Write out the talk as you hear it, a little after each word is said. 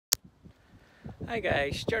Hi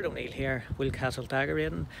guys, Jared O'Neill here, Castle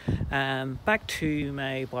Decorating. Back to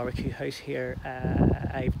my barbecue house here.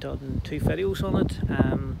 I've done 2 videos on it.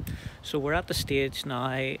 So we're at the stage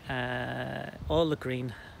now, all the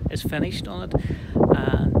green is finished on it,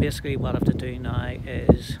 and basically what I have to do now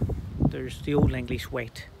is there's the old English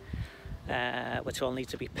white, which all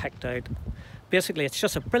needs to be picked out. Basically it's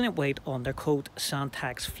just a brilliant white undercoat,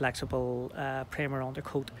 Santax flexible primer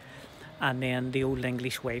undercoat, and then the old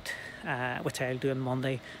English white, which I'll do on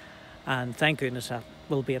Monday, and thank goodness that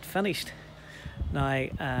will be it finished. Now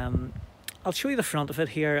I'll show you the front of it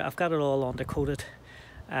here. I've got it all undercoated.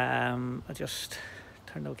 I'll just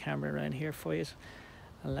turn the camera around here for you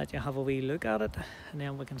and let you have a wee look at it, and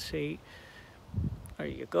then we can see. There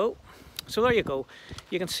you go. So there you go,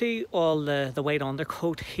 you can see all the white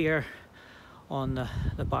undercoat here on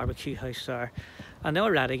the barbecue house there, and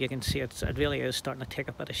already you can see it really is starting to take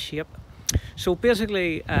a bit of shape. So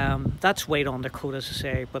basically that's white undercoat, as I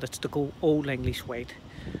say, but it's the old English white.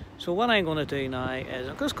 So what I'm going to do now is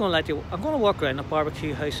I'm going to walk around the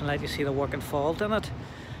barbecue house and let you see the work involved in it.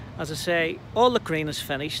 As I say, all the green is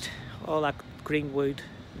finished, all that green wood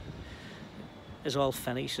is all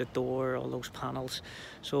finished, the door, all those panels.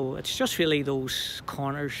 So it's just really those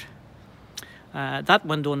corners. That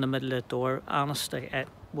window in the middle of the door, honestly,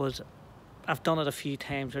 I've done it a few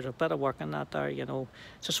times. There's a bit of work in that there, you know.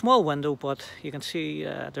 It's a small window, but you can see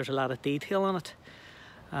there's a lot of detail in it.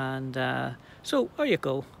 And so there you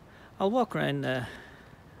go. I'll walk around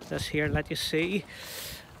this here and let you see.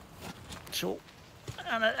 So,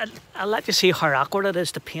 and I'll let you see how awkward it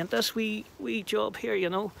is to paint this wee job here, you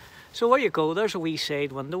know. So there you go, there's a wee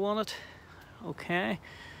side window on it. Okay.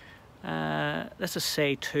 This is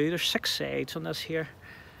side 2. There's 6 sides on this here.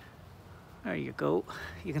 There you go.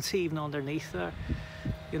 You can see even underneath there,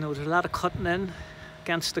 you know, there's a lot of cutting in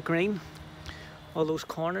against the green, all those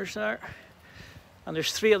corners there. And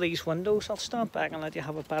there's 3 of these windows. I'll stand back and let you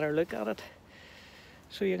have a better look at it,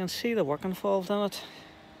 so you can see the work involved in it.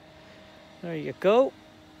 There you go.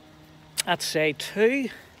 That's side 2.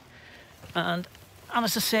 And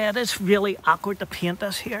as I said, it's really awkward to paint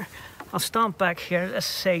this here. I'll stand back here. This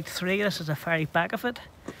is side 3. This is the very back of it.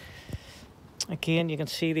 Again, you can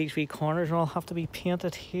see these wee corners all have to be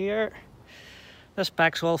painted here. This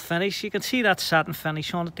back's all finished. You can see that satin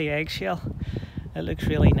finish on it, the eggshell. It looks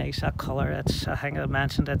really nice, that colour. It's, I think I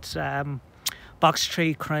mentioned, it's box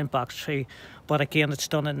tree, crown box tree. But again, it's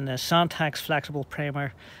done in the Santax flexible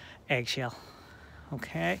primer eggshell.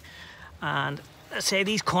 Okay, and I say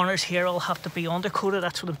these corners here all have to be undercoated.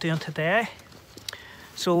 That's what I'm doing today.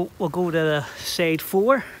 So we'll go to the side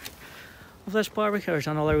 4 of this barbecue. There's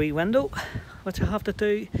another wee window which I have to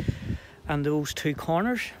do, and those 2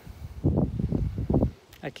 corners.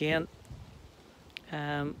 Again,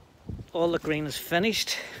 all the green is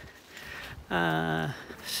finished.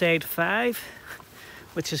 Side 5,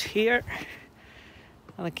 which is here,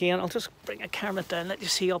 and again I'll just bring a camera down, let you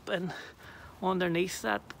see up in underneath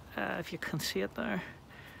that, if you can see it there.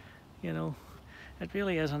 You know, it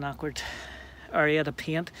really is an awkward area to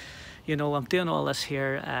paint. You know, I'm doing all this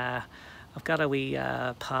here. I've got a wee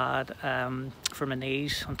pad for my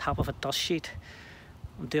knees on top of a dust sheet.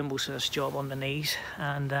 I'm doing most of this job on the knees.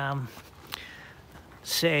 And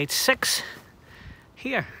side 6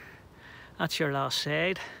 here, that's your last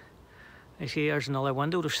side. You see there's another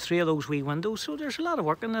window. There's 3 of those wee windows, so there's a lot of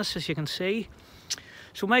work in this, as you can see.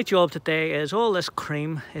 So my job today is all this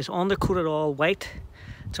cream is undercoated all white.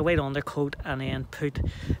 It's a white undercoat, and then put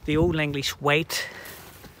the old English white.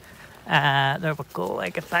 There we go. I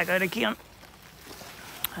get back out again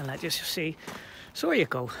and let you see. So there you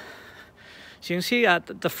go. So you can see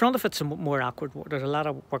the front of it's more awkward. There's a lot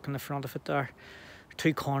of work in the front of it there.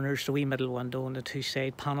 2 corners, the wee middle window, and the 2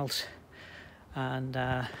 side panels. And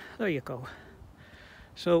there you go.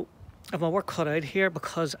 So I've my work cut out here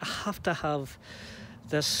because I have to have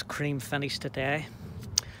this cream finished today.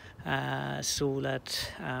 So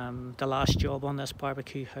that the last job on this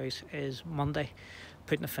barbecue house is Monday,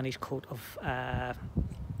 putting a finished coat of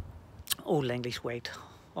old English white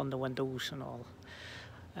on the windows and all.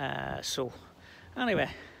 So anyway,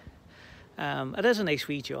 it is a nice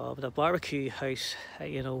wee job. The barbecue house,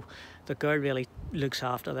 you know, the girl really looks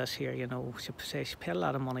after this here, you know. She paid a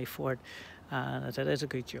lot of money for it, and it is a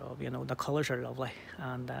good job, you know. The colours are lovely,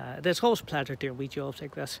 and it's always a pleasure doing wee jobs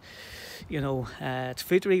like this. You know, it's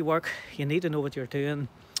foodiery work. You need to know what you're doing.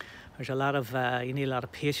 There's a lot of you need a lot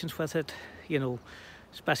of patience with it, you know,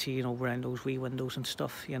 especially, you know, around those wee windows and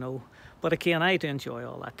stuff, you know. But again, I do enjoy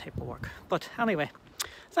all that type of work. But anyway,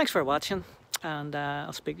 thanks for watching, and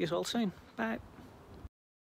I'll speak to you all soon. Bye.